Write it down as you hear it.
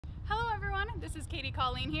this is Katie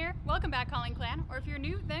Colleen here. Welcome back, Colleen Clan, or if you're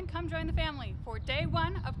new, then come join the family for day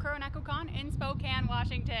one of KuroNekoCon in Spokane,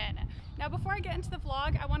 Washington. Now, before I get into the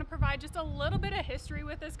vlog, I want to provide just a little bit of history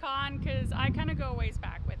with this con because I kind of go a ways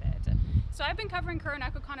back with it. So I've been covering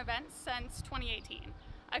KuroNekoCon events since 2018.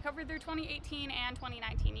 I covered their 2018 and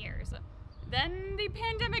 2019 years. Then the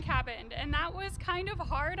pandemic happened, and that was kind of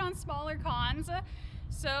hard on smaller cons.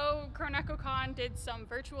 So KuroNekoCon did some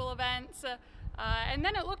virtual events, and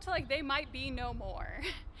then it looked like they might be no more.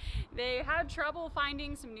 They had trouble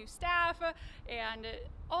finding some new staff and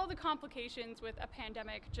all the complications with a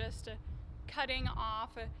pandemic just cutting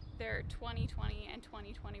off their 2020 and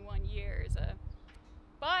 2021 years.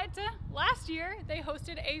 But last year they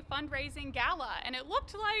hosted a fundraising gala and it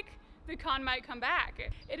looked like the con might come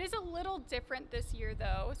back. It is a little different this year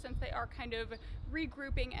though, since they are kind of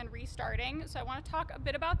regrouping and restarting. So I want to talk a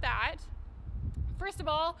bit about that. First of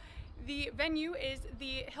all, the venue is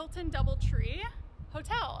the Hilton DoubleTree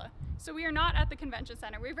Hotel. So we are not at the convention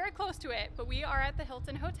center. We're very close to it, but we are at the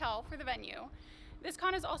Hilton Hotel for the venue. This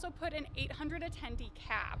con has also put an 800 attendee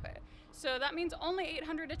cap. So that means only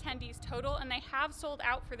 800 attendees total, and they have sold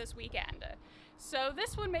out for this weekend. So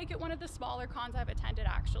this would make it one of the smaller cons I've attended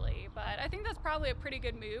actually, but I think that's probably a pretty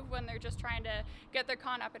good move when they're just trying to get their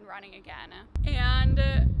con up and running again. And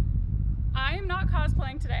I am not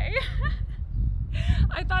cosplaying today.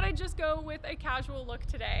 I thought I'd just go with a casual look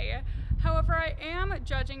today. However, I am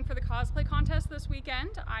judging for the cosplay contest this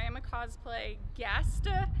weekend. I am a cosplay guest,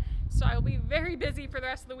 so I will be very busy for the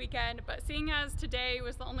rest of the weekend, but seeing as today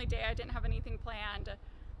was the only day I didn't have anything planned,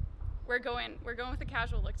 we're going with a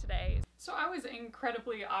casual look today. So I was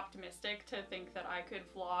incredibly optimistic to think that I could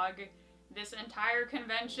vlog this entire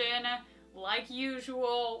convention like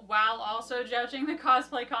usual while also judging the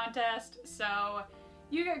cosplay contest. So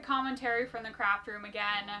you get commentary from the craft room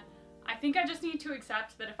again. I think I just need to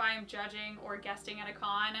accept that if I am judging or guesting at a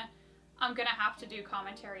con, I'm gonna have to do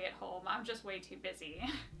commentary at home. I'm just way too busy.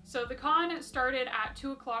 So the con started at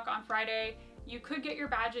 2 o'clock on Friday. You could get your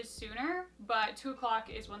badges sooner, but 2 o'clock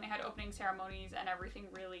is when they had opening ceremonies and everything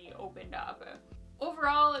really opened up.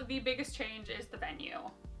 Overall, the biggest change is the venue,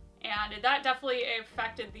 and that definitely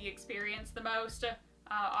affected the experience the most.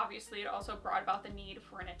 Obviously, it also brought about the need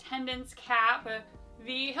for an attendance cap.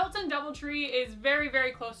 The Hilton DoubleTree is very,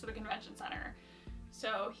 very close to the convention center.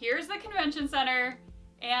 So here's the convention center,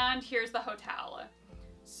 and here's the hotel.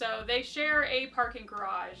 So they share a parking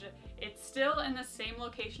garage. It's still in the same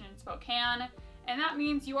location in Spokane, and that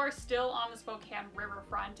means you are still on the Spokane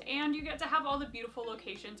riverfront, and you get to have all the beautiful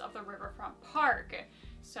locations of the riverfront park.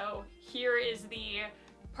 So here is the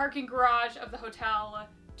parking garage of the hotel.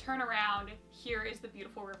 Turn around, here is the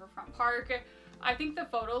beautiful riverfront park. I think the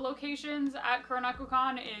photo locations at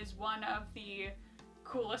KuroNekoCon is one of the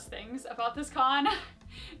coolest things about this con.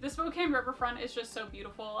 The Spokane riverfront is just so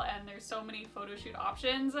beautiful and there's so many photo shoot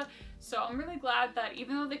options. So I'm really glad that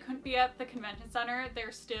even though they couldn't be at the convention center,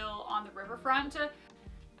 they're still on the riverfront.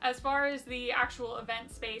 As far as the actual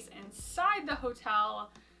event space inside the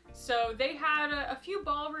hotel, so they had a few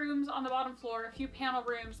ballrooms on the bottom floor, a few panel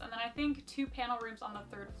rooms, and then I think 2 panel rooms on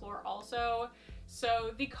the 3rd floor also.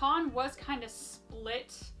 So the con was kind of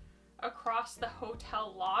split across the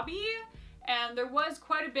hotel lobby, and there was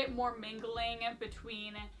quite a bit more mingling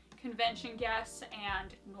between convention guests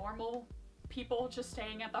and normal people just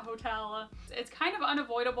staying at the hotel. It's kind of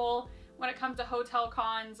unavoidable when it comes to hotel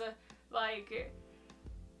cons. Like,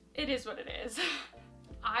 it is what it is.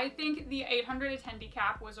 I think the 800 attendee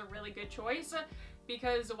cap was a really good choice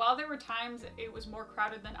because while there were times it was more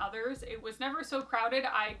crowded than others, it was never so crowded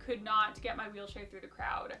I could not get my wheelchair through the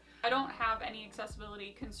crowd. I don't have any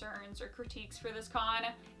accessibility concerns or critiques for this con,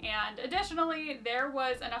 and additionally there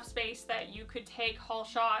was enough space that you could take haul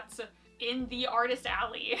shots in the artist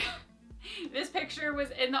alley. This picture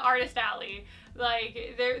was in the artist alley.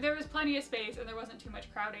 Like, there was plenty of space and there wasn't too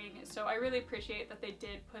much crowding, so I really appreciate that they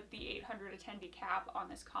did put the 800 attendee cap on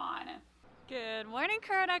this con. Good morning,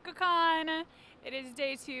 KuroNekoCon! It is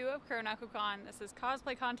day 2 of KuroNekoCon. This is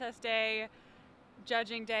cosplay contest day,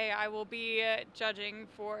 judging day. I will be judging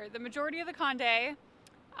for the majority of the con day.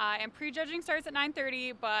 And pre-judging starts at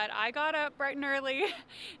 9:30, but I got up bright and early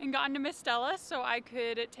and got into Miss Stella so I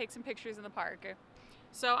could take some pictures in the park.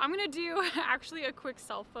 So I'm gonna do actually a quick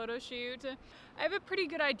self photo shoot. I have a pretty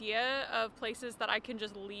good idea of places that I can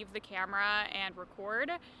just leave the camera and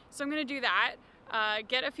record. So I'm gonna do that.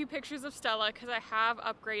 Get a few pictures of Stella because I have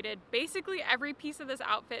upgraded basically every piece of this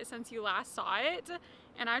outfit since you last saw it.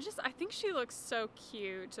 And I think she looks so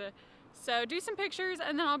cute. So do some pictures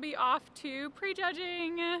and then I'll be off to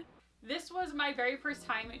pre-judging. This was my very first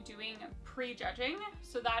time doing pre-judging.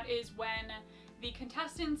 So that is when the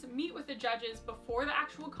contestants meet with the judges before the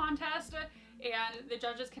actual contest, and the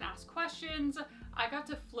judges can ask questions. I got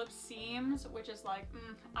to flip seams, which is like,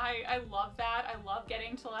 I love that. I love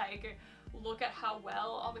getting to like look at how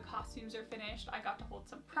well all the costumes are finished. I got to hold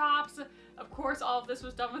some props. Of course, all of this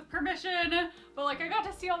was done with permission, but like I got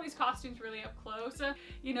to see all these costumes really up close.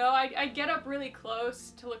 You know, I'd get up really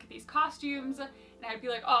close to look at these costumes, and I'd be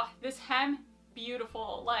like, oh, this hem,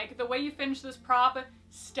 beautiful. Like the way you finish this prop,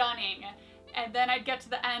 stunning. And then I'd get to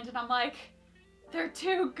the end and I'm like, they're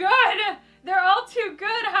too good! They're all too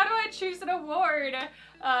good! How do I choose an award?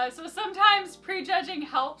 So sometimes prejudging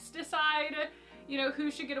helps decide, you know,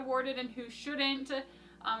 who should get awarded and who shouldn't,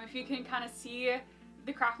 if you can kind of see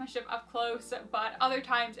the craftsmanship up close, but other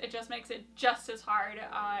times it just makes it just as hard,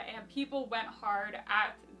 and people went hard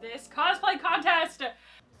at this cosplay contest!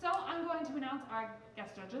 So I'm going to announce our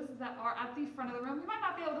guest judges that are at the front of the room. You might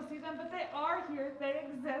not be able to see them, but they are here, they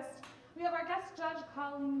exist. We have our guest judge,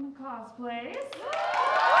 colleen.cosplay.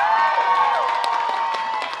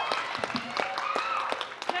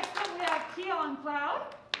 Next up we have KuroNekoCon.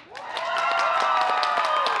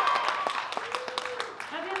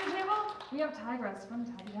 At the end of the table, we have Tigress from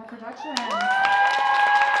Productions.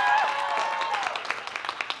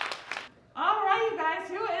 All right, you guys,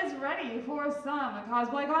 who is ready for some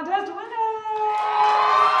cosplay contest winners?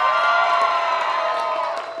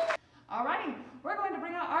 All righty, we're going to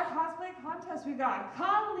bring out our cosplay contest. We got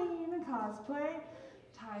KuroNekoCon,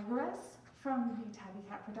 Tigress from the Tabby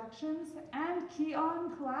Cat Productions, and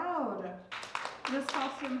KuroNekoCon. This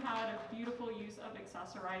costume had a beautiful use of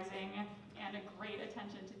accessorizing and a great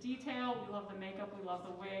attention to detail. We love the makeup, we love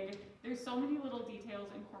the wig. There's so many little details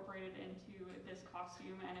incorporated into this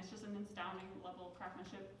costume, and it's just an astounding level of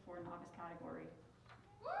craftsmanship for a novice category.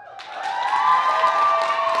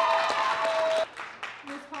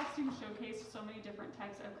 This costume showcased so many different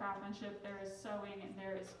types of craftsmanship. There is sewing,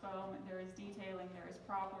 there is foam, there is detailing, there is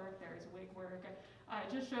prop work, there is wig work. It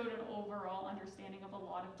just showed an overall understanding of a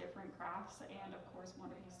lot of different crafts, and of course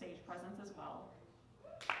wonderful stage presence as well.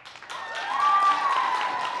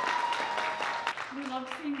 We love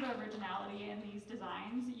seeing the originality in these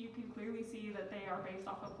designs. You can clearly see that they are based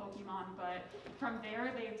off of Pokemon, but from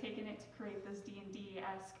there they have taken it to create this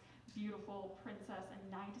D&D-esque beautiful princess and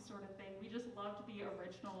knight sort of thing. We just loved the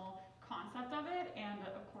original concept of it, and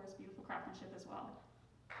of course beautiful craftsmanship as well.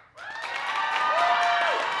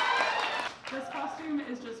 This costume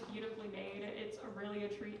is just beautifully made. It's really a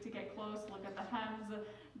treat to get close, look at the hems.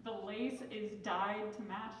 The lace is dyed to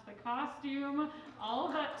match the costume. All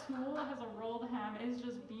of that tulle has a rolled hem. It's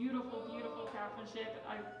just beautiful, beautiful craftsmanship.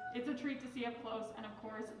 It's a treat to see up close, and of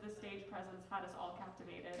course the stage presence had us all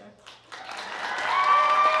captivated.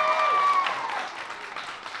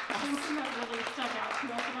 Something that really stuck out to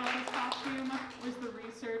us about this costume was the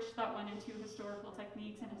research that went into historical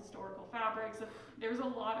techniques and historical fabrics. There was a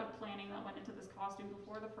lot of planning that went into this costume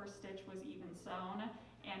before the first stitch was even sewn,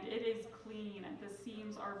 and it is clean. The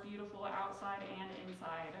seams are beautiful outside and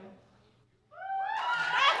inside.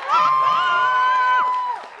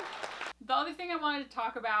 The other thing I wanted to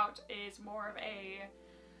talk about is more of a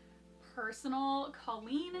personal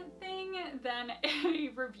Colleen thing than a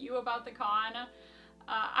review about the con.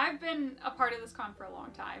 I've been a part of this con for a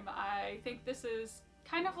long time. I think this is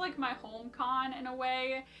kind of like my home con in a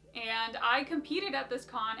way, and I competed at this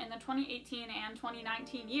con in the 2018 and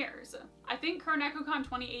 2019 years. I think KuroNekoCon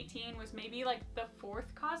 2018 was maybe like the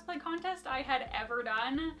 4th cosplay contest I had ever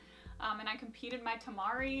done, and I competed my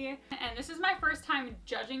Tamari, and this is my first time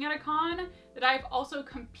judging at a con that I've also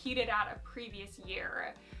competed at a previous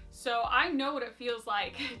year. So I know what it feels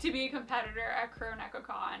like to be a competitor at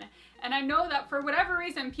KuroNekoCon, and I know that for whatever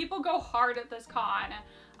reason people go hard at this con.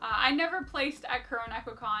 I never placed at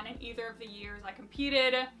KuroNekoCon in either of the years I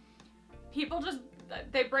competed. People just,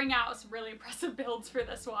 they bring out some really impressive builds for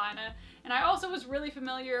this one. And I also was really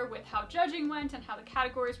familiar with how judging went and how the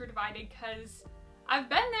categories were divided, because I've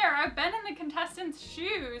been there, I've been in the contestants'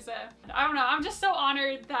 shoes. I don't know, I'm just so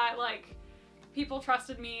honored that like people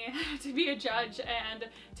trusted me to be a judge and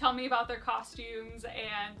tell me about their costumes,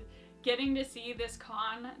 and getting to see this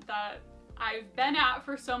con that I've been at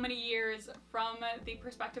for so many years from the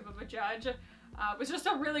perspective of a judge was just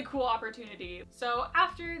a really cool opportunity. So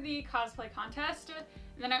after the cosplay contest,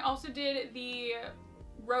 then I also did the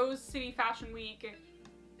Rose City Fashion Week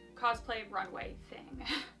cosplay runway thing.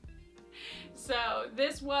 So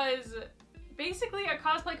this was basically a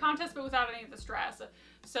cosplay contest but without any of the stress.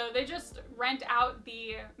 So they just rent out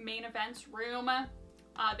the main events room,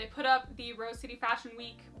 they put up the Rose City Fashion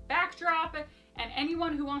Week backdrop, and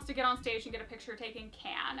anyone who wants to get on stage and get a picture taken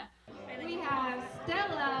can. We have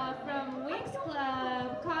Stella from Winx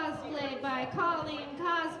Club, cosplayed by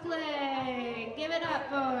colleen.cosplay. Give it up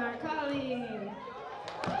for Colleen.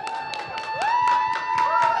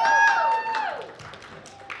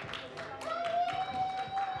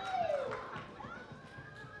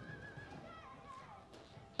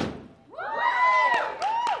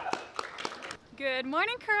 Good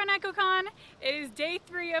morning, KuroNekoCon. It is day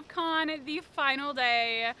 3 of con, the final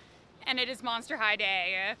day, and it is Monster High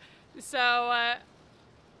Day. So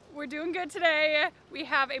we're doing good today. We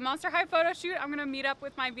have a Monster High photo shoot. I'm gonna meet up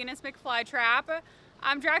with my Venus McFlytrap.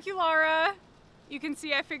 I'm Draculara. You can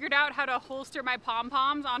see I figured out how to holster my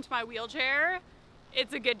pom-poms onto my wheelchair.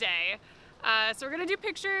 It's a good day. So we're gonna do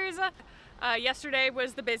pictures. Yesterday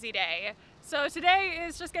was the busy day. So today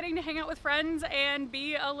is just getting to hang out with friends and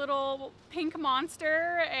be a little pink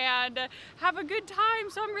monster and have a good time,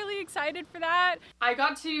 so I'm really excited for that. I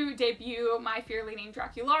got to debut my fear-leading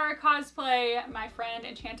Draculara cosplay. My friend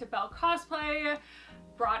Enchanted Belle Cosplay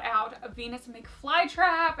brought out a Venus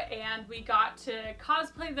McFlytrap and we got to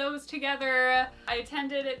cosplay those together. I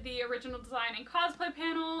attended the original design and cosplay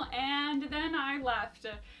panel and then I left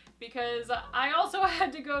because I also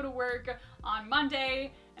had to go to work on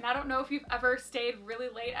Monday. And I don't know if you've ever stayed really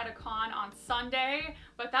late at a con on Sunday,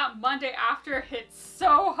 but that Monday after hits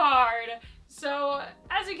so hard. So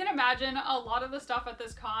as you can imagine, a lot of the stuff at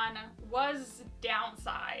this con was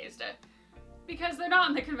downsized because they're not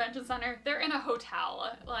in the convention center, they're in a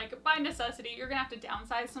hotel. Like by necessity, you're gonna have to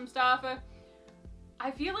downsize some stuff. I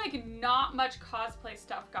feel like not much cosplay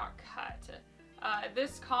stuff got cut.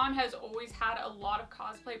 This con has always had a lot of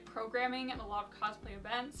cosplay programming and a lot of cosplay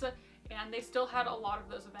events. And they still had a lot of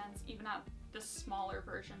those events even at the smaller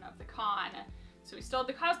version of the con. So we still had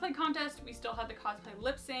the cosplay contest, we still had the cosplay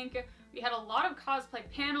lip sync, we had a lot of cosplay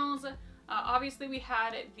panels. Obviously we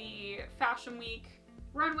had the Fashion Week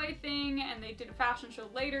runway thing and they did a fashion show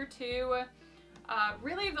later too.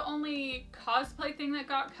 Really the only cosplay thing that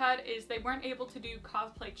got cut is they weren't able to do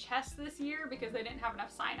cosplay chess this year because they didn't have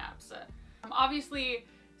enough signups. Obviously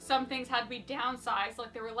some things had to be downsized,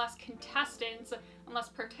 like there were less contestants and less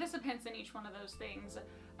participants in each one of those things,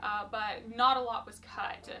 but not a lot was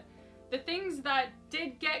cut. The things that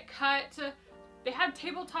did get cut, they had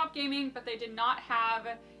tabletop gaming, but they did not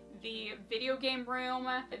have the video game room.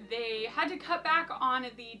 They had to cut back on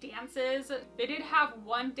the dances. They did have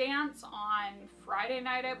one dance on Friday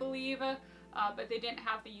night, I believe, but they didn't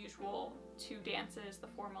have the usual 2 dances, the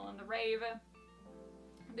formal and the rave.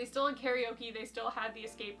 They still had karaoke, they still had the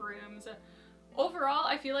escape rooms. Overall,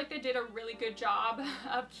 I feel like they did a really good job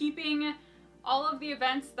of keeping all of the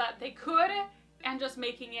events that they could and just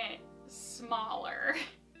making it smaller.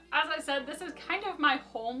 As I said, this is kind of my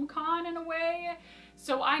home con in a way,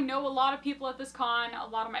 so I know a lot of people at this con, a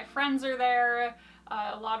lot of my friends are there,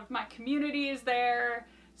 a lot of my community is there,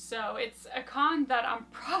 so it's a con that I'm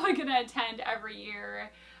probably gonna attend every year,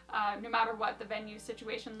 no matter what the venue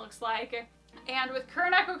situation looks like. And with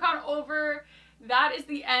KuroNekoCon over, that is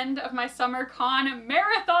the end of my summer con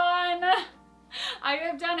marathon. I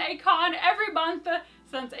have done a con every month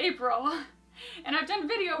since April, and I've done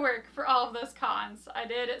video work for all of those cons. I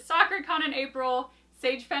did SoccerCon in April,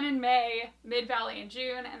 SageFen in May, Mid-Valley in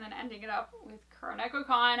June, and then ending it up with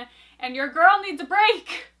KuroNekoCon. And your girl needs a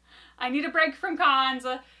break. I need a break from cons.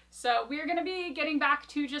 So we're gonna be getting back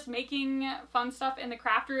to just making fun stuff in the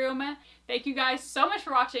craft room. Thank you guys so much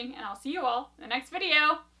for watching, and I'll see you all in the next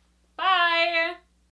video. Bye!